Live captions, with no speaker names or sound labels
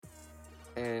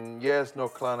And yes,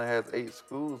 North Carolina has 8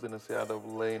 schools in the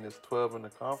CIAA and it's 12 in the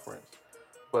conference.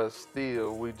 But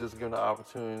still, we just given the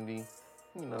opportunity,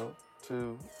 you know,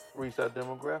 to reach that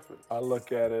demographic. I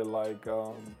look at it like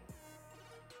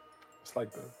it's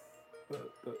like the,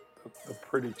 the, the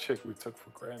pretty chick we took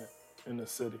for granted in the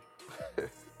city.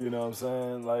 You know what I'm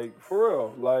saying? Like for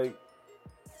real. Like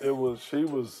she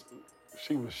was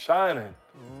shining.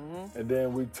 Mm-hmm. And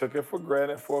then we took it for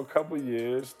granted for a couple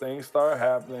years. Things started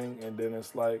happening, and then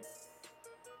it's like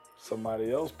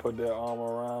somebody else put their arm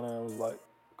around her and was like,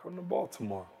 "Come to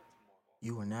Baltimore."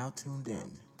 You are now tuned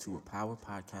in to a Power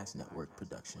Podcast Network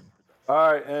production.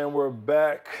 All right, and we're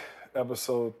back.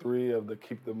 Episode 3 of the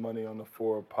Keep the Money on the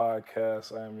Floor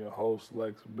podcast. I am your host,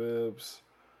 Lex Bibbs.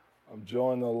 I'm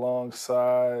joined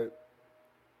alongside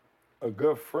a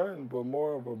good friend, but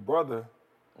more of a brother,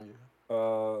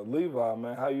 Levi,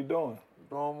 man. How you doing?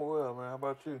 Doing well, man. How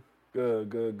about you?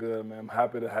 Good, man. I'm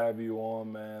happy to have you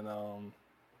on, man.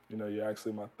 You know, you're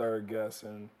actually my third guest,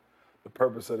 and the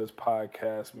purpose of this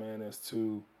podcast, man, is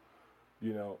to,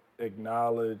 you know,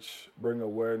 acknowledge, bring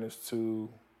awareness to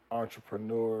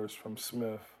entrepreneurs from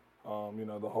Smith. You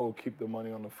know, the whole Keep the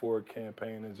Money on the Floor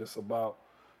campaign is just about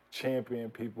championing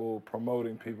people,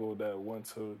 promoting people that went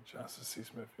to Johnson C.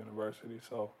 Smith University.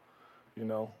 So, you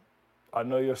know, I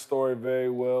know your story very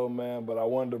well, man, but I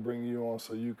wanted to bring you on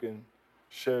so you can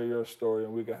share your story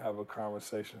and we can have a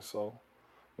conversation. So,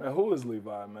 man, who is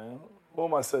Levi, man? Who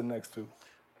am I sitting next to?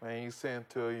 Man, you sitting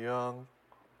to a young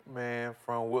man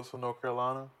from Wilson, North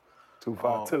Carolina.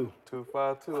 252.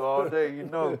 252 all day, you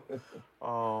know.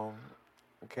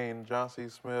 Came to Johnson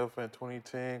C. Smith in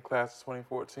 2010, class of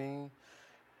 2014.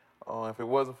 If it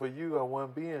wasn't for you, I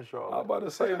wouldn't be in Charlotte. I was about to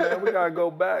say, man, we got to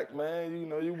go back, man. You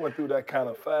know, you went through that kind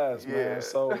of fast, man.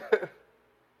 So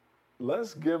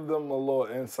let's give them a little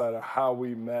insight of how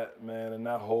we met, man, and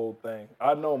that whole thing.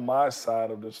 I know my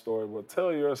side of the story, but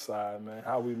tell your side, man,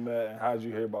 how we met and how did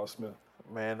you hear about Smith?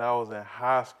 Man, I was in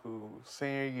high school,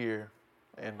 senior year,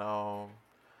 and I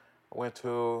went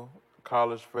to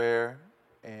college fair,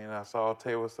 and I saw a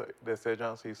table that said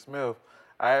Johnson C. Smith.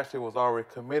 I actually was already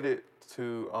committed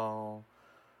to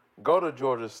go to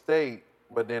Georgia State,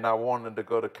 but then I wanted to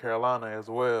go to Carolina as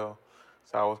well.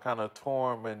 So I was kind of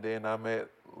torn, and then I met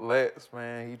Lex,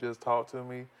 man. He just talked to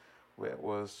me. It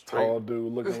was straight. Tall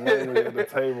dude looking lonely at the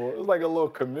table. It was like a little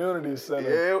community center.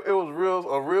 Yeah, it was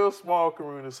a real small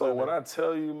community center. So what I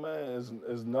tell you, man,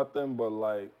 is nothing but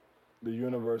like the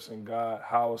universe and God,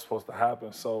 how it's supposed to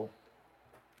happen. So,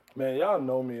 man, y'all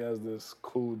know me as this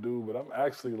cool dude, but I'm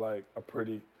actually like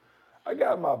I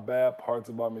got my bad parts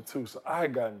about me too. So I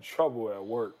got in trouble at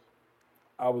work.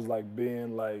 I was like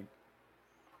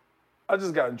I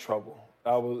just got in trouble.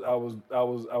 I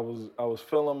was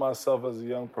feeling myself as a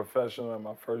young professional at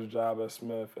my first job at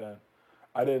Smith, and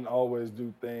I didn't always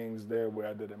do things their way.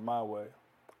 I did it my way.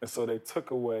 And so they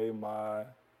took away my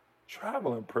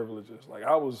traveling privileges. Like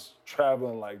I was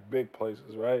traveling like big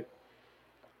places, right?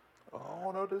 I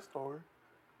don't know this story.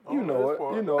 You know it,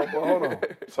 but hold on.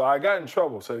 So I got in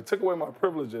trouble. So they took away my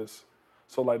privileges.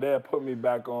 So like they had put me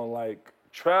back on like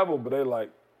travel, but they like,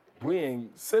 we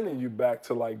ain't sending you back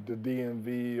to like the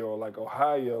DMV or like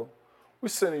Ohio. We're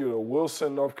sending you to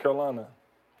Wilson, North Carolina.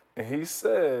 And he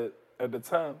said at the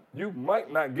time, you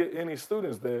might not get any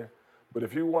students there, but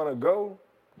if you want to go,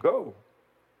 go.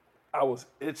 I was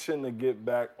itching to get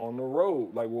back on the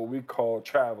road, like what we call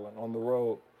traveling on the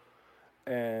road.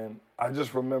 And I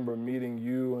just remember meeting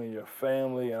you and your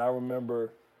family, and I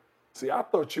remember, I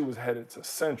thought you was headed to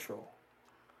Central.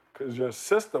 Because your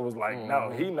sister was like,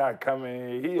 no, he not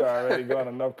coming. He already going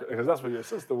to North Carolina. Because that's where your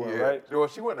sister went, right? Well,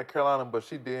 she went to Carolina, but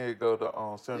she did go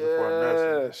to Central for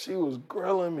nursing. Yeah, she was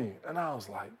grilling me. And I was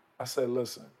like, I said,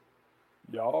 listen,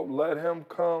 y'all let him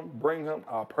come, bring him.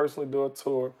 I'll personally do a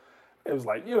tour. It was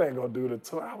like, you ain't going to do the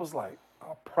tour. I was like,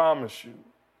 I promise you,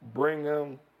 bring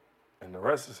him. And the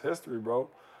rest is history, bro.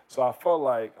 So I felt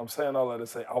like, I'm saying all that to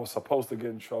say, I was supposed to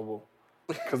get in trouble.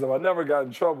 Because if I never got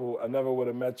in trouble, I never would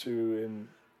have met you in,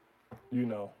 you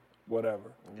know,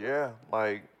 whatever. Yeah,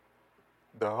 like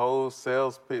the whole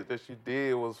sales pitch that you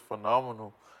did was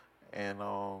phenomenal. And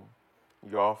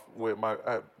you off with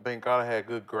I thank God I had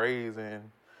good grades and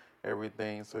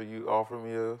everything. So you offered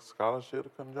me a scholarship to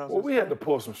come to Johnson. Well, we had to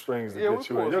pull some strings to get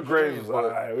you in. Your grades was all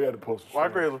right. We had to pull some strings.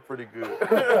 My grades were pretty good.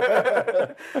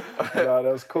 Nah,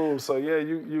 that's cool. So yeah,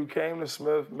 you came to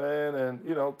Smith, man, and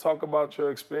you know, talk about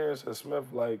your experience at Smith.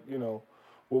 Like, you know,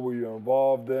 what were you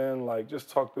involved in? Like, just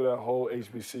talk through that whole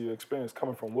HBCU experience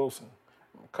coming from Wilson.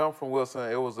 Come from Wilson,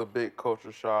 it was a big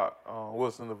culture shock.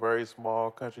 Wilson's a very small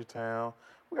country town.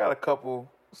 We got a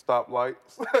couple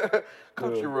stoplights,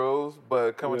 country roads,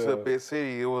 but coming to a big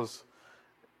city, it was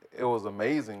it was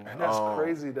amazing. And that's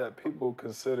crazy that people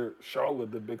consider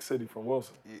Charlotte the big city from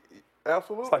Wilson.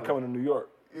 Absolutely. It's like coming to New York.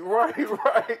 Right.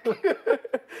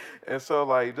 And so,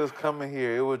 like, just coming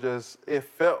here, it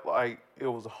felt like it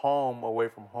was home away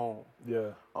from home.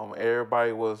 Yeah.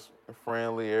 Everybody was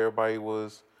friendly. Everybody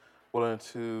was willing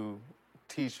to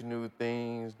teach new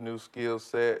things, new skill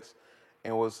sets,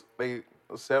 and they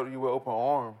accepted you with open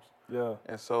arms. Yeah.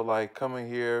 And so, like, coming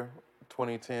here,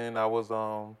 2010, I was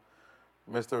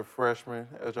Mr. Freshman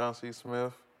at John C.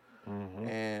 Smith,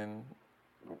 and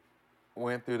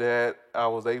went through that. I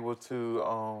was able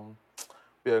to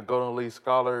be a Golden League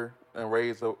Scholar and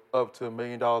raise up to $1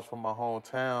 million from my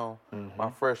hometown my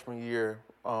freshman year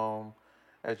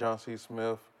at John C.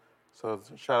 Smith. So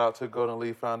shout out to Golden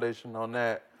League Foundation on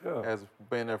that as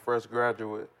being their first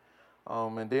graduate.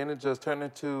 And then it just turned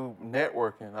into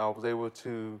networking. I was able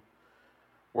to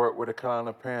work with the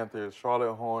Carolina Panthers,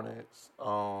 Charlotte Hornets.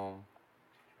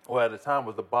 Well, at the time it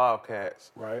was the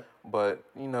Bobcats. Right. But,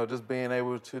 just being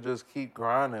able to just keep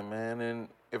grinding, man. And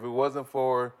if it wasn't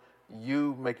for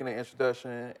you making an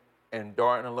introduction in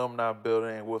Darton Alumni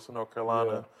Building in Wilson, North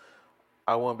Carolina,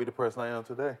 I wouldn't be the person I am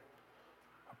today.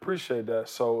 I appreciate that.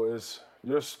 So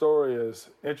your story is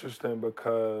interesting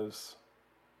because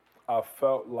I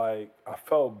felt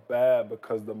bad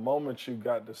because the moment you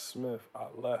got to Smith, I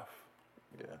left.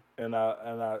 Yeah. And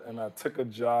I took a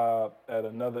job at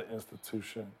another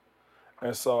institution.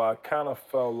 And so I kind of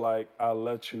felt like I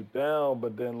let you down,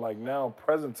 but then like now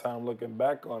present time looking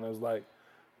back on it, it's like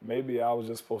maybe I was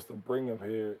just supposed to bring him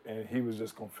here and he was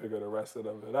just gonna figure the rest of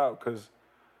it out. Cause,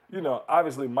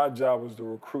 obviously my job was to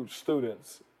recruit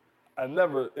students. I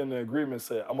never in the agreement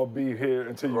said, I'm gonna be here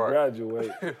until you graduate.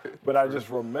 But I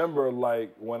just remember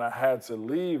like when I had to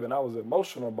leave and I was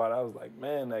emotional about it, I was like,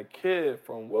 man, that kid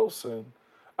from Wilson,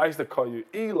 I used to call you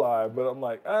Eli, but I'm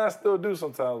like, I still do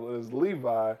sometimes, it's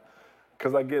Levi.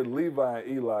 Because I get Levi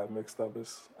and Eli mixed up.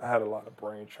 I had a lot of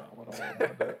brain trauma. Don't worry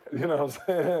about that. You know what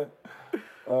I'm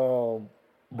saying?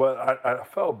 But I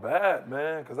felt bad,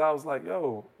 man, because I was like,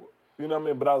 yo, you know what I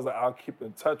mean? But I was like, I'll keep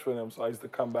in touch with him. So I used to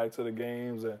come back to the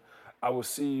games, and I would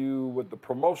see you with the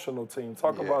promotional team.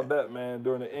 Talk about that, man,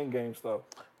 during the in-game stuff.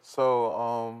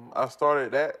 So I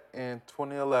started that in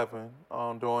 2011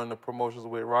 doing the promotions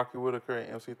with Rocky Whitaker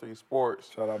and MC3 Sports.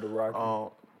 Shout out to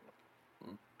Rocky.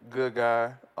 Good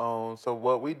guy. So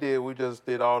what we just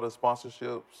did all the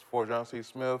sponsorships for John C.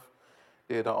 Smith,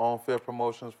 did the on-field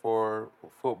promotions for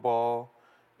football,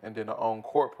 and then the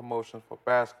on-court promotions for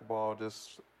basketball,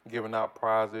 just giving out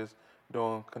prizes,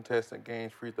 doing contestant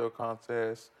games, free throw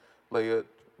contests, layup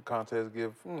contests,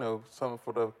 give, something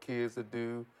for the kids to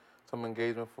do, some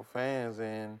engagement for fans,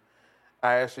 and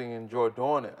I actually enjoy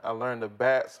doing it. I learned the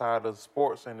bad side of the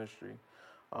sports industry.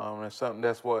 And something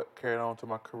that's what carried on to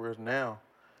my career now.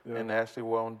 Yeah. And actually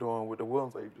what I'm doing with the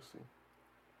Williams Agency.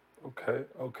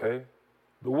 Okay.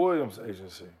 The Williams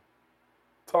Agency.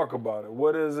 Talk about it.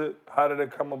 What is it? How did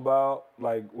it come about?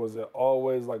 Like, was it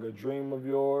always like a dream of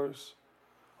yours?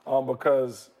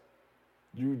 Because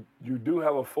you do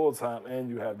have a full-time and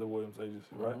you have the Williams Agency,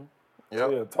 right? Yep. So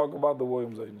yeah, talk about the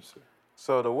Williams Agency.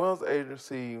 So the Williams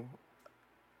Agency,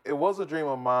 it was a dream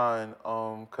of mine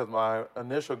because my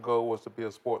initial goal was to be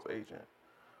a sports agent.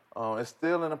 It's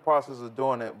still in the process of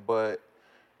doing it, but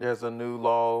there's a new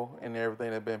law and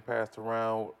everything that's been passed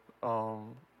around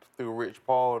through Rich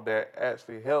Paul that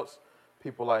actually helps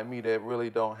people like me that really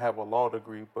don't have a law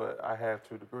degree, but I have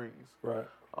 2 degrees. Right.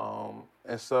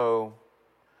 And so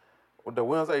the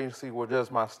Williams Agency was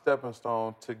just my stepping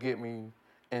stone to get me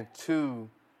into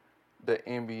the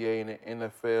NBA and the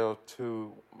NFL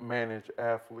to manage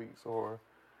athletes or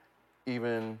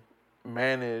even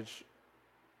manage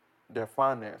their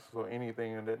finances or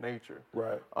anything of that nature.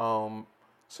 Right.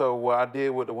 So what I did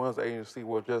with the Williams Agency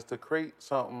was just to create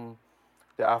something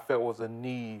that I felt was a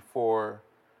need for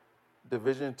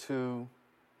Division II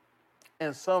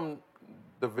and some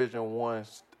Division I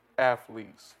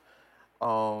athletes.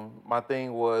 My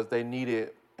thing was they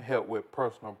needed help with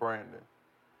personal branding.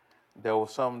 There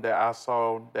was something that I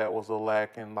saw that was a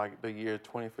lack in like the year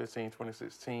 2015,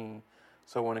 2016.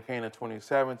 So when it came to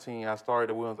 2017, I started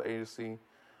the Williams Agency.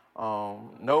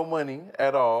 No money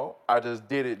at all. I just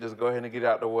did it, just go ahead and get it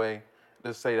out the way.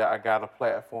 Just say that I got a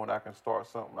platform that I can start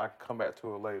something. I can come back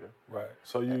to it later. Right.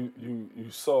 So you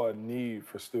saw a need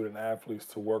for student athletes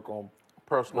to work on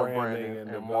personal branding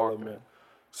and development. Marketing.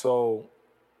 So,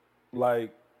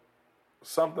 like,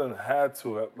 something had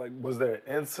to have, like, was there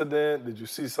an incident? Did you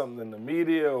see something in the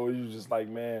media? Or were you just like,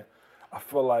 man, I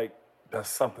feel like there's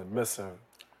something missing?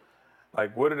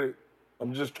 Like, what did it,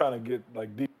 I'm just trying to get,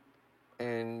 like, deep.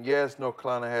 In And yes, North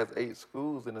Carolina has 8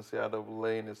 schools in the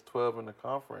CIAA and it's 12 in the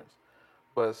conference.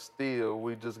 But still,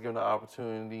 we just give them the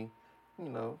opportunity,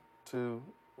 to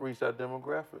reach that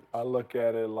demographic. I look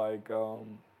at it like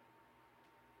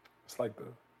it's like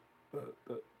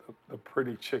the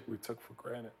pretty chick we took for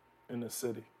granted in the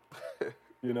city.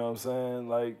 You know what I'm saying?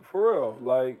 Like, for real.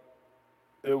 Like,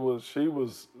 she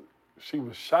was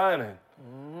shining.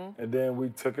 Mm-hmm. And then we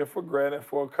took it for granted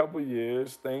for a couple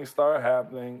years. Things started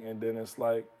happening, and then it's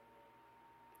like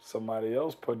somebody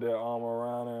else put their arm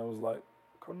around her and was like,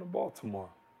 come to Baltimore.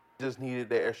 Just needed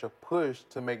that extra push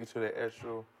to make it to the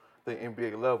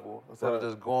NBA level instead of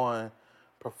just going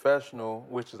professional,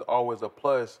 which is always a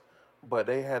plus. But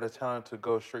they had a talent to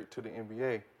go straight to the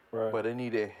NBA. Right. But they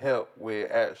needed help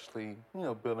with actually,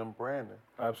 building branding.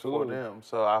 Absolutely. For them.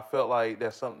 So I felt like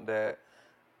that's something that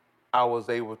I was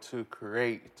able to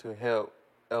create to help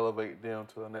elevate them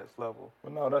to the next level.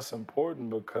 Well, no, that's important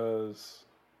because,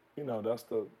 that's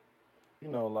the,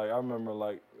 like I remember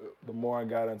like the more I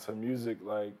got into music,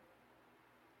 like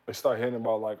they start hearing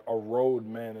about like a road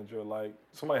manager. Like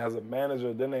somebody has a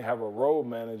manager, then they have a road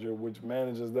manager which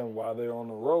manages them while they're on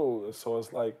the road. So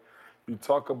it's like you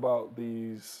talk about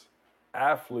these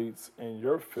athletes in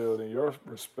your field, in your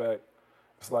respect,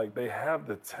 it's like they have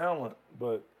the talent,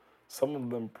 but some of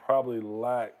them probably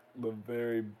lack the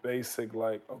very basic,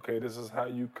 like, okay, this is how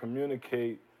you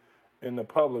communicate in the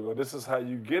public, or this is how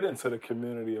you get into the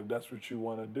community if that's what you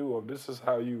want to do, or this is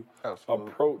how you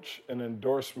approach an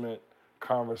endorsement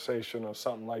conversation or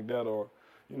something like that. Or,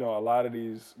 a lot of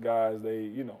these guys, they,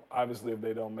 obviously if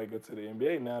they don't make it to the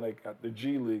NBA, now they got the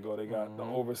G League or they got the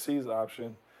overseas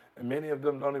option, and many of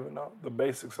them don't even know the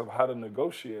basics of how to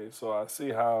negotiate. So I see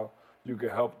how you can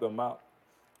help them out.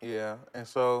 Yeah, and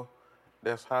so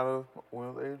that's how the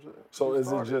women's age. So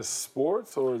is it just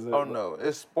sports or is it? Oh no,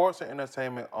 it's sports and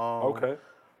entertainment. Okay.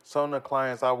 Some of the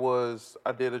clients I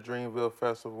did a Dreamville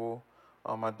festival.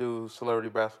 I do celebrity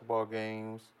basketball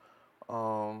games.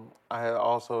 I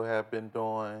have been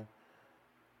doing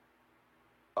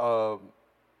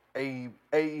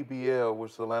AEBL,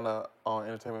 which is Atlanta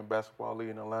Entertainment Basketball League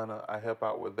in Atlanta. I help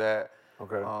out with that.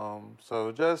 Okay.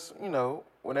 So just,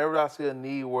 whenever I see a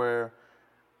need where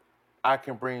I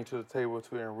can bring to the table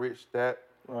to enrich that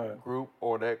group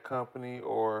or that company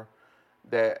or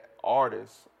that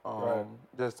artist,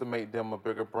 just to make them a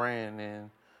bigger brand, and,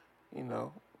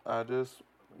 I just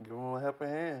give them a helping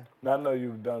hand. Now, I know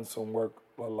you've done some work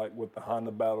like with the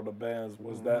Honda Battle of the Bands.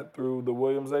 Was that through the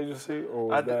Williams Agency, or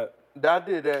was I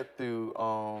did that through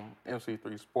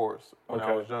MC3 Sports when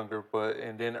I was younger,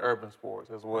 and then Urban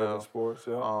Sports as well. Urban Sports,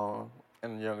 yeah.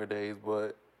 In the younger days,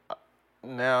 but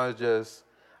now it's just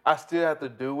I still have to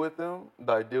deal with them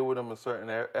in certain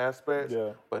aspects,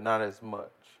 but not as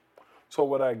much. So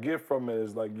what I get from it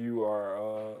is like you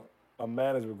are a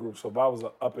management group. So if I was an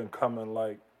up and coming,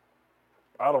 like,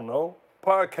 I don't know,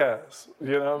 podcast,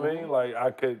 you know what I mean? Like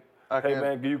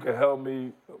you can help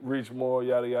me reach more,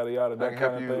 yada, yada, yada, that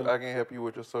kind of thing. I can help you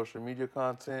with your social media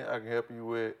content. I can help you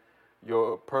with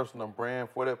your personal brand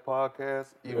for that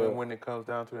podcast, even when it comes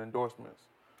down to endorsements.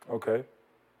 Okay.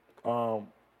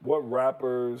 What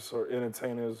rappers or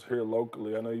entertainers here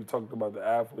locally? I know you talked about the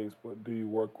athletes, but do you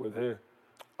work with here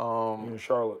in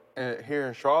Charlotte? And here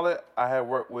in Charlotte, I have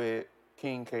worked with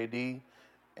King KD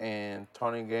and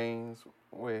Tony Gaines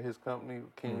with his company,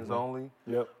 Kings Only.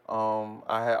 Yep.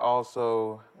 I had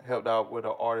also helped out with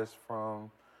an artist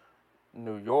from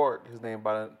New York. His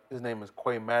name is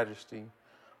Quay Majesty.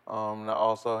 And I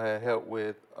also had helped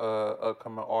with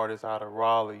upcoming artist out of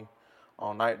Raleigh,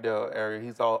 on Knightdale area.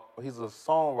 He's a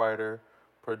songwriter,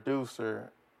 producer,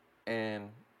 and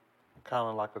kind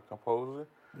of like a composer.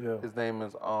 Yeah. His name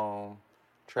is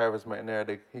Travis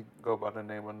McNair. He go by the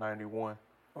name of 91.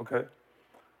 Okay.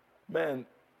 Man,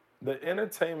 the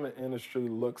entertainment industry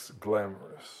looks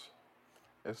glamorous.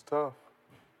 It's tough.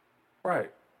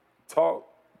 Right. Talk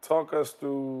us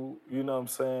through, you know what I'm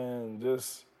saying,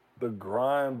 just the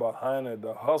grind behind it,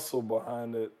 the hustle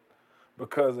behind it.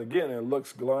 Because, again, it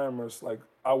looks glamorous. Like,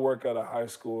 I work at a high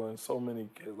school, and so many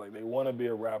kids, like, they want to be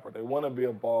a rapper. They want to be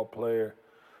a ball player.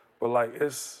 But, like,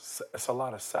 it's a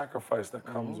lot of sacrifice that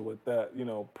comes with that,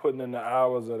 putting in the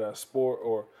hours of that sport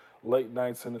or late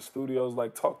nights in the studios.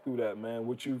 Like, talk through that, man,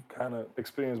 what you kind of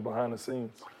experienced behind the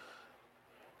scenes.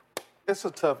 It's a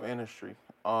tough industry.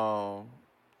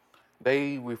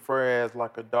 They refer as,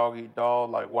 like, a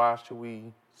dog-eat-dog. Like, why should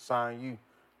we sign you?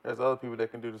 There's other people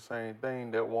that can do the same thing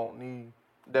that won't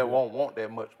want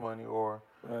that much money or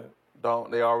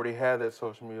they already have that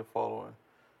social media following.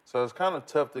 So it's kind of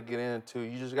tough to get into.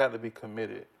 You just got to be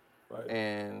committed. Right.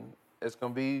 And it's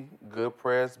going to be good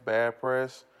press, bad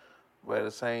press, but at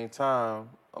the same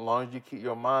time, as long as you keep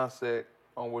your mindset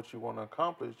on what you want to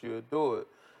accomplish, you'll do it.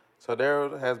 So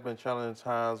there has been challenging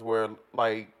times where,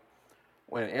 like,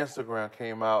 when Instagram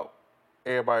came out,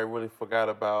 everybody really forgot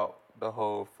about the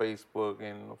whole Facebook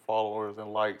and the followers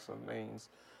and likes and things.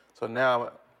 So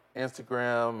now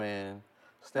Instagram and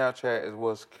Snapchat is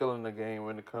what's killing the game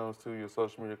when it comes to your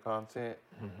social media content.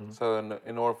 Mm-hmm. So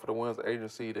in order for the Williams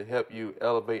Agency to help you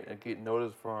elevate and get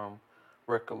noticed from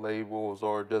record labels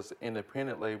or just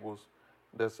independent labels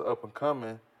that's up and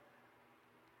coming,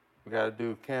 we got to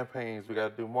do campaigns, we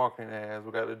got to do marketing ads,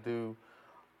 we got to do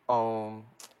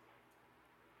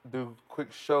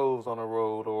quick shows on the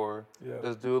road, or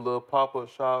just do a little pop-up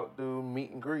shop, do meet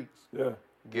and greets. Yeah.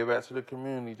 Give back to the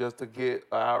community just to get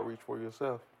an outreach for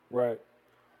yourself. Right.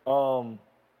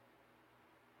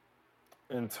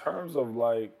 In terms of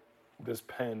like this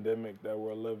pandemic that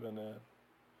we're living in,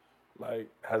 like,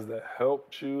 has that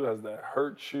helped you? Has that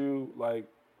hurt you? Like,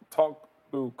 talk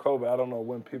through COVID. I don't know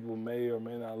when people may or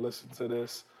may not listen to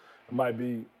this. It might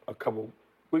be a couple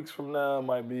weeks from now, it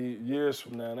might be years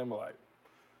from now, and they're like,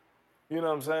 you know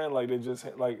what I'm saying? Like, they just,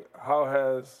 like, how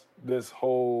has this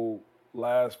whole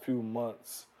last few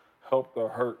months helped or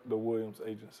hurt the Williams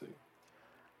Agency?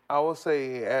 I would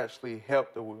say it actually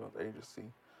helped the Williams Agency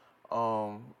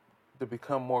to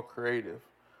become more creative.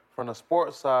 From the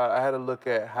sports side, I had to look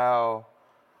at how,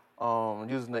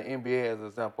 using the NBA as an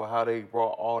example, how they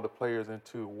brought all the players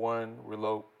into one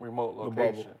remote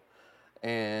location,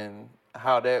 and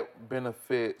how that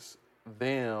benefits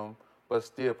them, but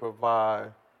still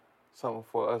provide something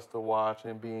for us to watch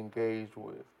and be engaged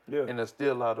with, and it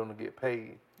still allow them to get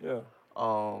paid. Yeah.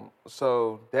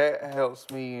 So that helps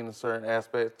me in a certain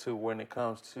aspect too when it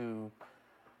comes to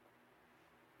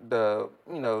the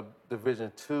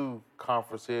Division II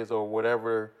conferences or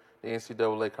whatever the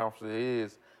NCAA conference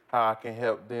is, how I can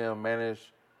help them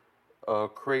manage,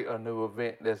 create a new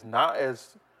event that's not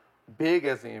as big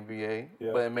as the NBA,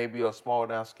 but it may be a small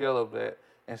down scale of that,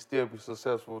 and still be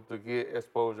successful to get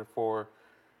exposure for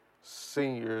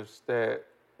seniors that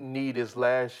need this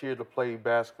last year to play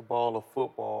basketball or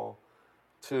football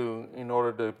in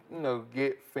order to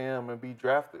get film and be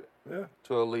drafted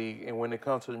to a league. And when it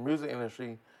comes to the music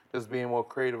industry, just being more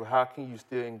creative, how can you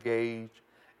still engage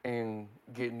and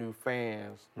get new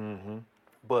fans,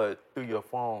 but through your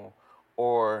phone?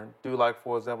 Or do, like,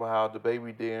 for example, how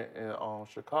DaBaby did in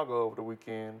Chicago over the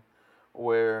weekend,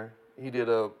 where he did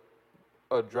a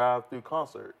drive-through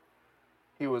concert.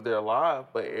 He was there live,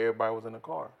 but everybody was in the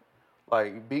car.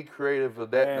 Like, be creative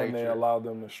of that nature. And they allowed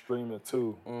them to stream it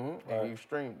too. Mm-hmm. Right. And you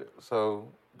streamed it. So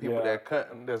people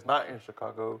that's not in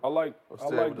Chicago. I like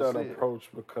that approach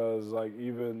because, like,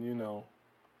 even,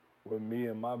 with me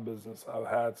and my business, I've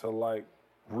had to, like,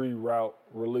 reroute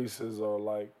releases or,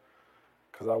 like,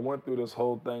 because I went through this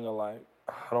whole thing of, like,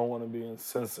 I don't want to be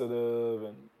insensitive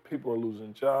and people are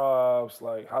losing jobs.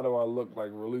 Like, how do I look like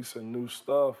releasing new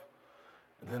stuff?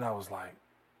 And then I was like,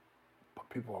 but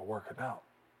people are working out.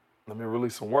 Let me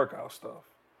release some workout stuff.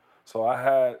 So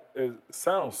it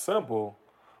sounds simple,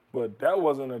 but that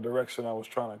wasn't the direction I was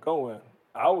trying to go in.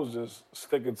 I was just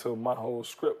sticking to my whole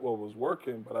script, what was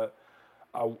working, but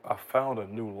I found a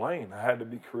new lane. I had to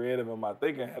be creative in my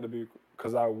thinking. I had to be,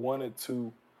 because I wanted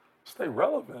to stay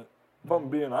relevant, if I'm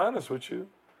being honest with you.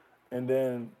 And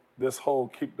then this whole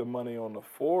keep the money on the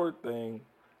forward thing,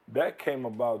 that came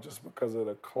about just because of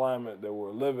the climate that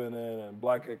we're living in and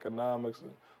black economics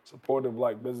and supporting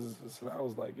black businesses. And I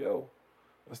was like, yo,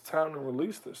 it's time to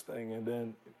release this thing. And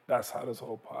then that's how this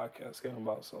whole podcast came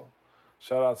about. So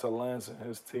shout out to Lance and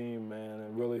his team, man,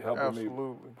 and really helping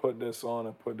me put this on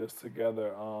and put this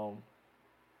together.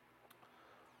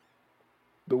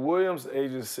 The Williams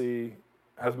Agency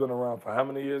has been around for how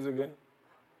many years again?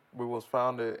 We was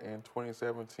founded in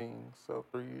 2017, so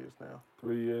 3 years now.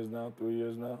 3 years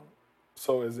now.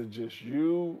 So is it just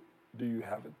you? Do you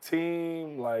have a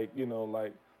team? Like,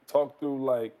 talk through,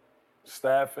 like,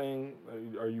 staffing.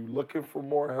 Are you looking for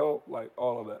more help? Like,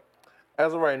 all of that.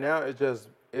 As of right now, it's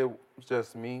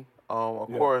just me. Of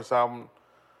course, I'm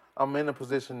in a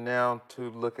position now to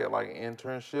look at, like,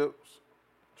 internships,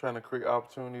 trying to create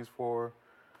opportunities for,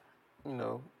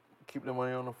 keep the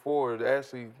money on the forward.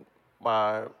 Actually,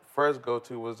 my first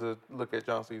go-to was to look at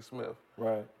Johnson C. Smith.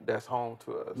 Right. That's home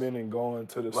to us. Meaning going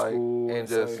to the school and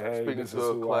just say, hey, speaking to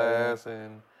a class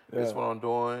and this is what I'm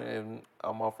doing, and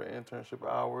I'm offering internship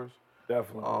hours.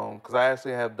 Definitely. Because I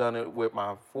actually have done it with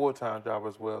my full-time job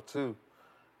as well, too.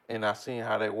 And I've seen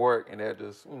how they work, and that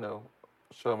just,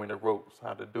 showed me the ropes,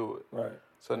 how to do it. Right.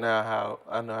 So now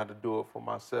I know how to do it for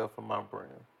myself and my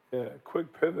brand. Yeah,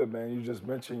 quick pivot, man. You just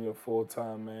mentioned your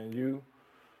full-time, man.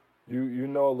 You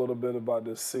know a little bit about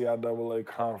this CIAA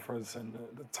conference and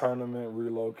the tournament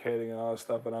relocating and all that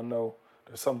stuff, and I know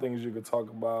there's some things you could talk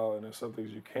about and there's some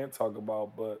things you can't talk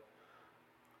about, but,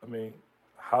 I mean,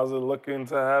 how's it looking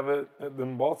to have it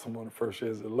in Baltimore the first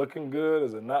year? Is it looking good?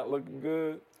 Is it not looking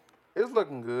good? It's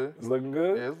looking good. It's looking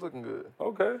good? Yeah, it's looking good.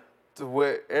 Okay.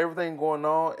 With everything going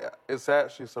on, it's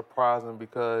actually surprising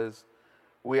because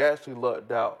we actually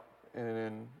lucked out.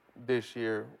 And this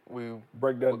year, we...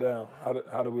 Break that down.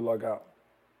 How did we luck out?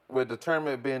 With the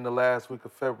tournament being the last week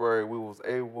of February, we was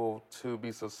able to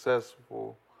be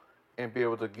successful and be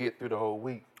able to get through the whole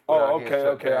week. Oh,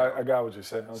 okay. I got what you're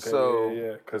saying. Okay, so,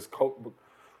 yeah.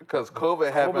 Because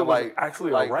COVID happened was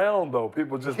actually around though.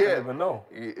 People just didn't even know.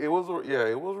 It was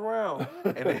around,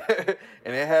 and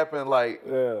it happened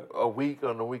a week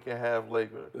or a week and a half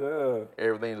later. Yeah,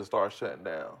 everything just started shutting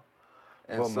down,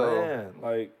 and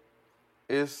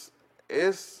it's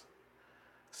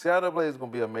CIAA is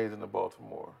gonna be amazing in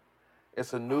Baltimore.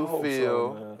 It's a new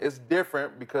feel. So, it's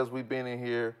different because we've been in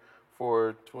here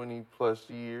for 20 plus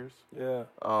years. Yeah.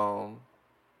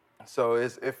 So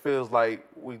it feels like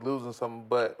we losing something,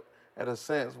 but in a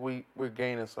sense we're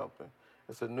gaining something.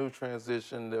 It's a new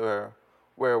transition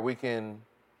where we can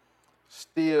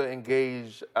still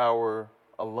engage our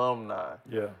alumni.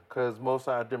 Yeah. Because most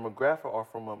of our demographic are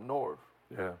from up north.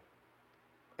 Yeah.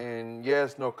 And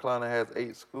yes, North Carolina has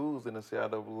 8 schools in the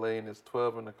CIAA and it's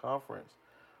 12 in the conference,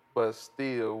 but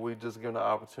still we just given the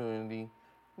opportunity,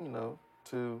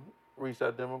 to reach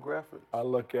our demographics. I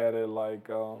look at it like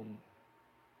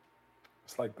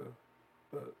it's like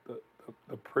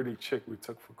the pretty chick we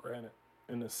took for granted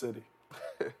in the city.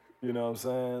 You know what I'm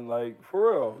saying? Like,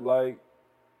 for real. Like,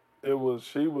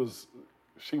 she was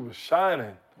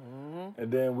shining. Mm-hmm.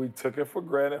 And then we took it for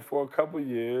granted for a couple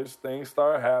years. Things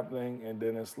started happening, and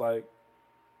then it's like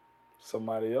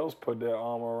somebody else put their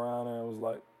arm around her and was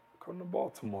like, come to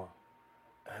Baltimore.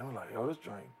 And we're like, yo, this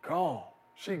joint gone.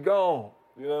 She gone.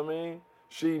 You know what I mean?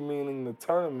 She meaning the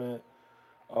tournament.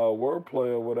 Wordplay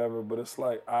or whatever, but it's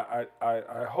like I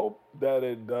hope that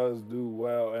it does do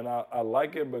well, and I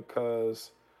like it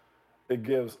because it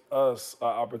gives us an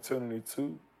opportunity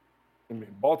to. I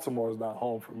mean, Baltimore is not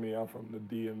home for me. I'm from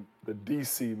the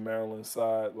DC, Maryland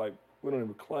side. Like, we don't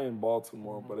even claim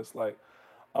Baltimore, mm-hmm. but it's like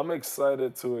I'm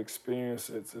excited to experience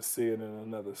it, to see it in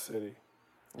another city.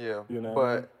 Yeah, you know.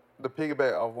 But the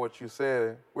piggyback of what you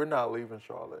said, we're not leaving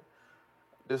Charlotte.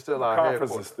 It's still our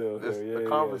conference headquarters. Is still here. The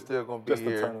conference still going to be just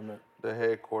here. The tournament. The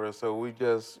headquarters. So we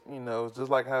just, it's just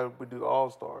like how we do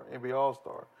All-Star, NBA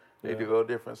All-Star. They do go to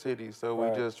different cities. So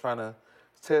we're just trying to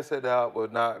test it out,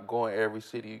 but not going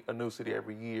a new city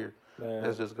every year. Man.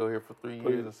 Let's just go here for 3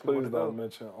 years and see what it Please don't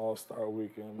mention All-Star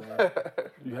Weekend, man.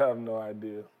 You have no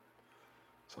idea.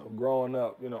 So growing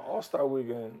up, All-Star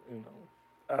Weekend,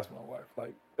 ask my wife.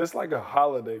 Like, it's like a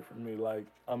holiday for me. Like,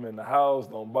 I'm in the house,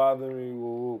 don't bother me,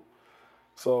 woo-woo.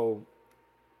 So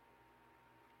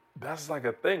that's like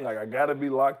a thing. Like, I got to be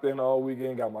locked in all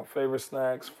weekend, got my favorite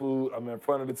snacks, food. I'm in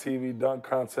front of the TV, dunk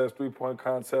contest, three-point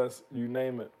contest, you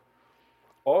name it.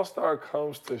 All-Star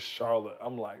comes to Charlotte.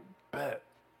 I'm like, bet.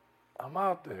 I'm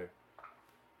out there.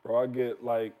 Bro, I get,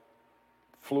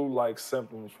 flu-like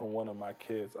symptoms from one of my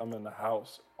kids. I'm in the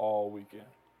house all weekend.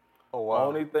 Oh, wow. The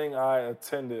only thing I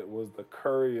attended was the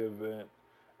Curry event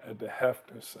at the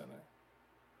Hefner Center.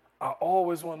 I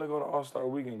always wanted to go to All-Star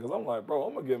Weekend because I'm like, bro,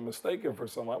 I'm going to get mistaken for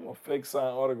something. I'm going to fake sign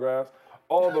autographs,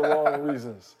 all the wrong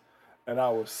reasons. And I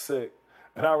was sick.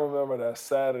 And I remember that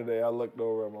Saturday, I looked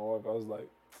over at my wife. I was like,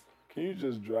 can you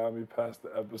just drive me past the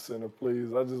Epicenter,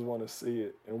 please? I just want to see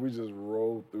it. And we just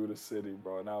rolled through the city,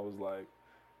 bro. And I was like,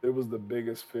 it was the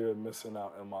biggest fear of missing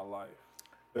out in my life.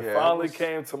 It finally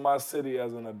came to my city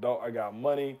as an adult. I got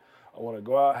money. I want to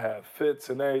go out, have fits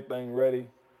and everything ready.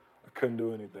 I couldn't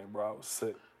do anything, bro. I was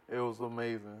sick. It was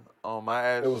amazing.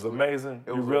 It was amazing.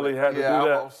 You really had to do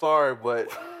that? I'm sorry, but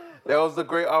that was a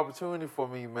great opportunity for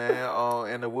me, man,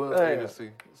 and the Williams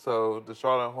Agency. So the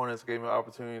Charlotte Hornets gave me an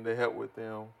opportunity to help with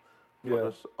them for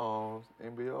the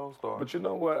NBA All-Star. But you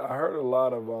know what? I heard a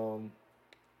lot of,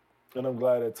 and I'm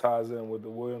glad it ties in with the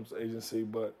Williams Agency,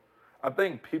 but I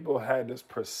think people had this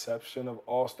perception of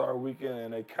All-Star Weekend,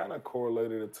 and they kind of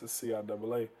correlated it to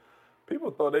CIAA.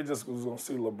 People thought they just was going to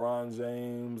see LeBron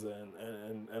James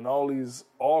and all these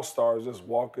all-stars just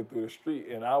walking through the street.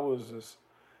 And I was just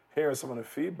hearing some of the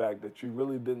feedback that you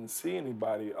really didn't see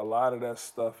anybody. A lot of that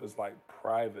stuff is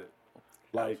private.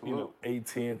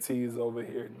 AT&T's over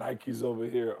here, Nike's over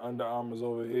here, Under Armour's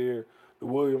over here. The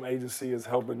Williams Agency is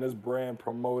helping this brand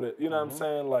promote it. You know what I'm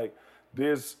saying?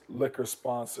 This liquor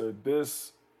sponsor,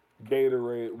 this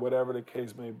Gatorade, whatever the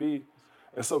case may be.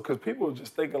 And so, because people are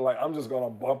just thinking, I'm just going to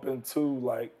bump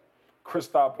into,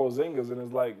 Kristaps Porzingis, and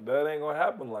it's like, that ain't going to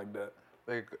happen like that.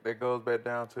 That goes back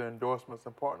down to endorsements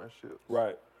and partnerships.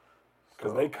 Right.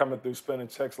 Because they coming through spending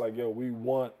checks like, yo, we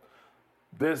want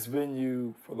this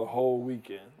venue for the whole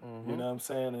weekend. You know what I'm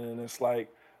saying? And it's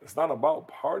like, it's not about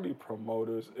party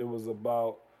promoters. It was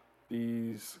about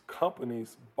these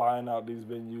companies buying out these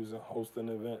venues and hosting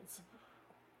events.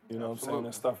 You know what I'm saying?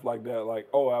 And stuff like that. Like,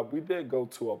 we did go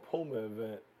to a Puma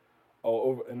event,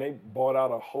 and they bought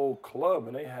out a whole club,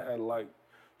 and they had like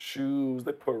shoes.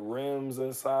 They put rims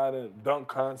inside and dunk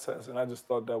contests, and I just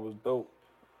thought that was dope.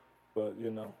 But,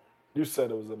 you know, you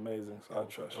said it was amazing, so I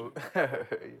trust you.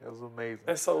 It was amazing.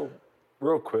 And so,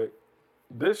 real quick,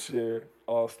 this year,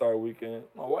 All-Star Weekend,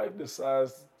 my wife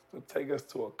decides to take us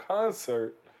to a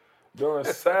concert during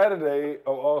Saturday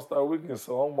of All-Star Weekend.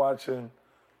 So I'm watching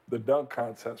the dunk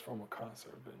contest from a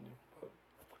concert venue. But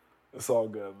it's all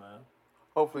good, man.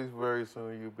 Hopefully very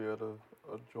soon you'll be able to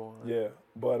join. Yeah,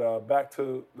 but back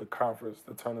to the conference,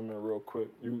 the tournament real quick.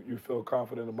 You feel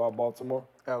confident about Baltimore?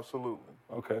 Absolutely.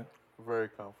 Okay. Very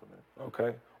confident.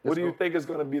 Okay. What do you think is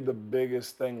going to be the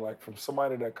biggest thing, like, from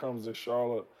somebody that comes to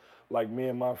Charlotte, like me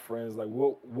and my friends, like,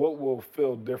 what will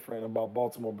feel different about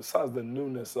Baltimore besides the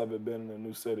newness of it being in a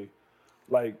new city?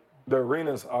 Like, the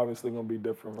arena's obviously going to be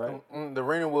different, right? The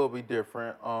arena will be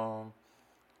different.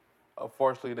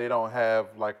 Unfortunately, they don't have,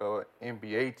 like, a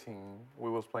NBA team. We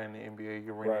was playing the NBA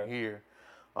arena here.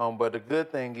 But the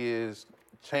good thing is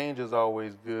change is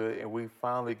always good, and we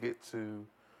finally get to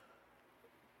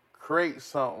create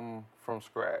something from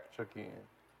scratch again.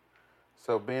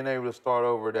 So being able to start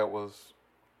over, that was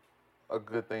a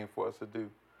good thing for us to do.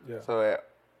 Yeah. So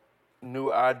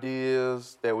new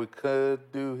ideas that we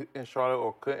could do in Charlotte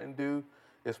or couldn't do,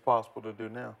 it's possible to do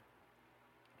now.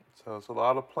 So it's a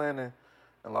lot of planning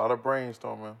and a lot of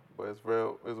brainstorming, but it's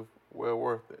well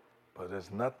worth it. But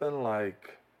there's nothing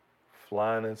like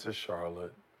flying into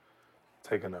Charlotte,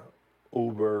 taking an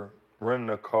Uber,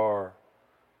 renting a car,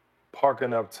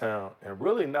 parking uptown, and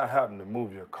really not having to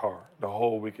move your car the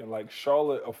whole weekend. Like,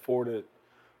 Charlotte afforded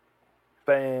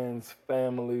fans,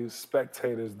 families,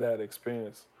 spectators that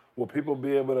experience. Will people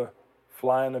be able to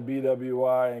fly into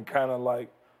BWI and kind of like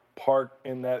park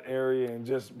in that area and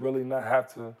just really not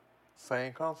have to?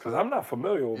 Same concept. Because I'm not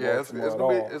familiar with Baltimore at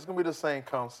all. It's going to be the same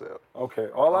concept. Okay.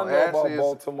 All I know about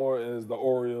Baltimore is the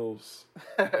Orioles,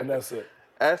 and that's it.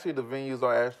 Actually, the venues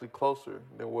are actually closer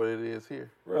than what it is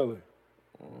here. Really?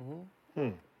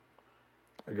 I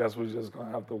guess we're just gonna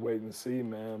have to wait and see,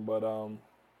 man. But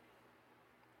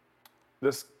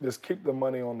this keep the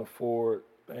money on the Ford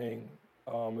thing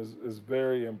is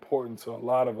very important to a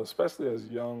lot of us, especially as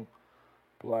young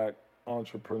Black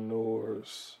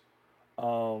entrepreneurs.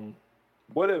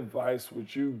 What advice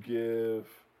would you give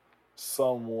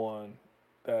someone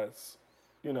that's,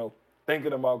 you know,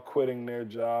 thinking about quitting their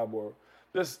job or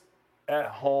just at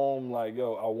home, like,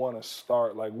 yo, I want to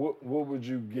start? Like, what would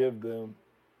you give them?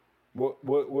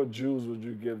 What Jews would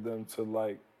you give them to,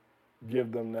 like,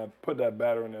 give them that, put that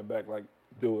batter in their back, like,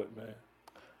 do it, man?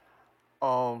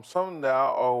 Something that I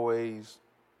always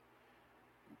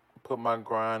put my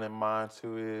grind in mind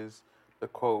to is the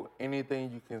quote,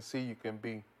 anything you can see, you can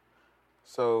be.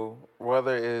 So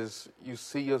whether it's you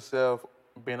see yourself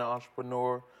being an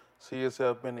entrepreneur, see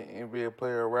yourself being an NBA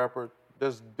player, a rapper,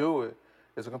 just do it.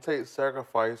 It's going to take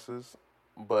sacrifices,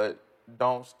 but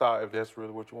don't stop if that's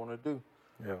really what you want to do.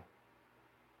 Yeah.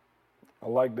 I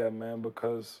like that, man,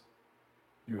 because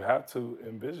you have to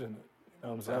envision it. You know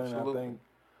what I'm saying? Absolutely. I think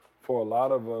for a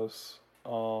lot of us,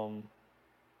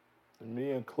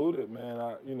 me included,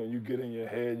 man, you get in your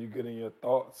head, you get in your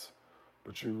thoughts,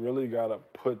 but you really got to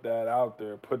put that out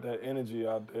there, put that energy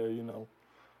out there, you know.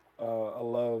 I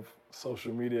love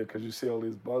social media because you see all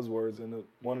these buzzwords, and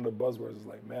one of the buzzwords is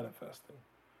like manifesting.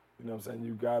 You know what I'm saying?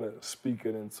 You got to speak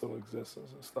it into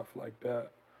existence and stuff like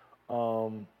that. I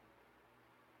don't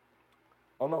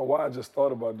know why I just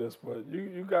thought about this, but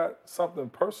you got something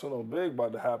personal big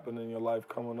about to happen in your life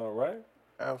coming up, right?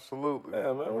 Absolutely.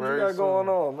 Yeah, man. What you got going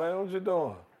on, man? What you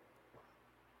doing?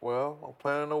 Well, I'm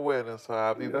planning a wedding, so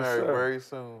I'll be married very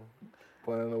soon.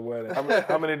 Planning a wedding.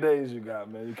 How many days you got,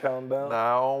 man? You counting down?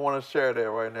 Nah, I don't want to share that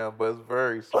right now, but it's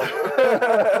very soon.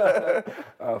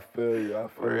 I feel you.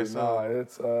 Very soon. Nah,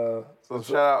 it's So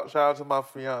shout out to my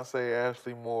fiance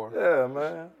Ashley Moore. Yeah,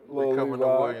 man. We're coming to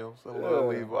Williams and Lil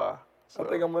Levi. So. I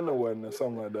think I'm in the wedding or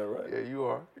something like that, right? Yeah, you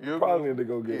are. You probably need to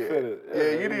go get fitted.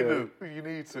 You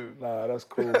need to. Nah, that's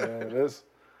cool, man.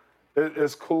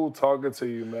 It's cool talking to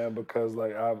you, man, because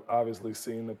like I've obviously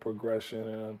seen the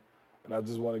progression, and I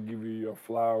just want to give you your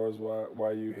flowers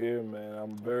while you're here, man.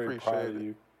 I'm very proud of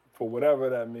you for whatever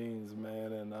that means,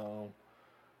 man. And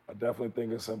I definitely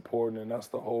think it's important, and that's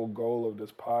the whole goal of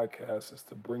this podcast, is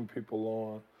to bring people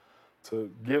on,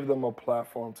 to give them a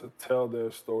platform to tell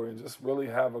their story and just really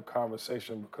have a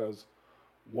conversation, because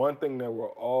one thing that we're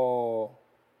all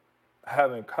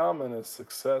have in common is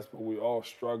success, but we all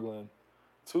struggling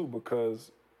too,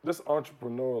 because this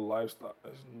entrepreneurial lifestyle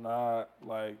is not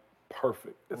like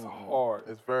perfect. It's hard.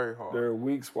 It's very hard. There are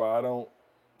weeks where I don't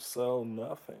sell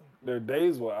nothing. There are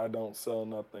days where I don't sell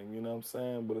nothing, you know what I'm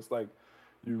saying? But it's like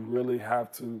you really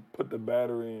have to put the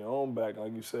battery in your own back,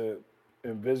 like you said,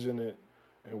 envision it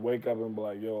and wake up and be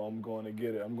like, yo, I'm going to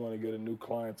get it. I'm going to get a new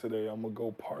client today. I'm going to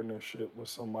go partnership with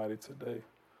somebody today.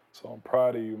 So I'm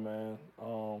proud of you, man.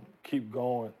 Keep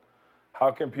going. How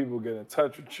can people get in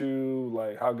touch with you?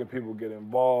 Like, how can people get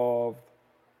involved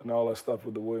and all that stuff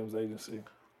with the Williams Agency?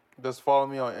 Just follow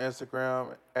me on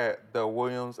Instagram at the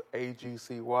Williams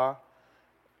AGCY,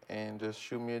 and just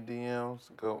shoot me a DMs.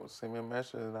 Go send me a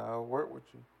message, and I'll work with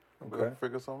you. Okay. We'll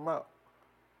figure something out.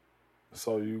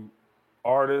 So you,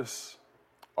 artists,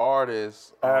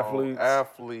 athletes,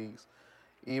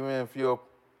 even if you're a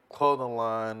clothing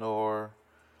line or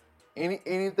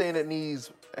anything that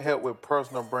needs help with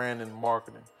personal brand and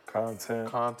marketing,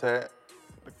 contact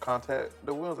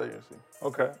the Williams Agency.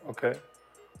 Okay.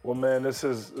 Well, man, this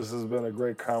has been a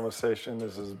great conversation.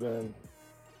 This has been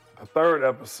the third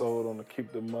episode on the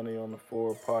Keep the Money on the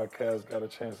Floor podcast. Got a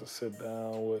chance to sit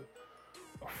down with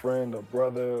a friend, a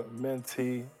brother,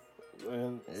 mentee.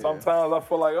 And sometimes I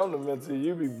feel like I'm the mentee.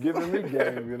 You be giving me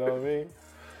game, you know what I mean?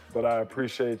 But I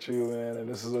appreciate you, man. And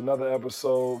this is another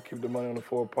episode, Keep the Money on the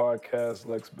Floor podcast.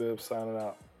 Lex Bibb signing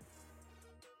out.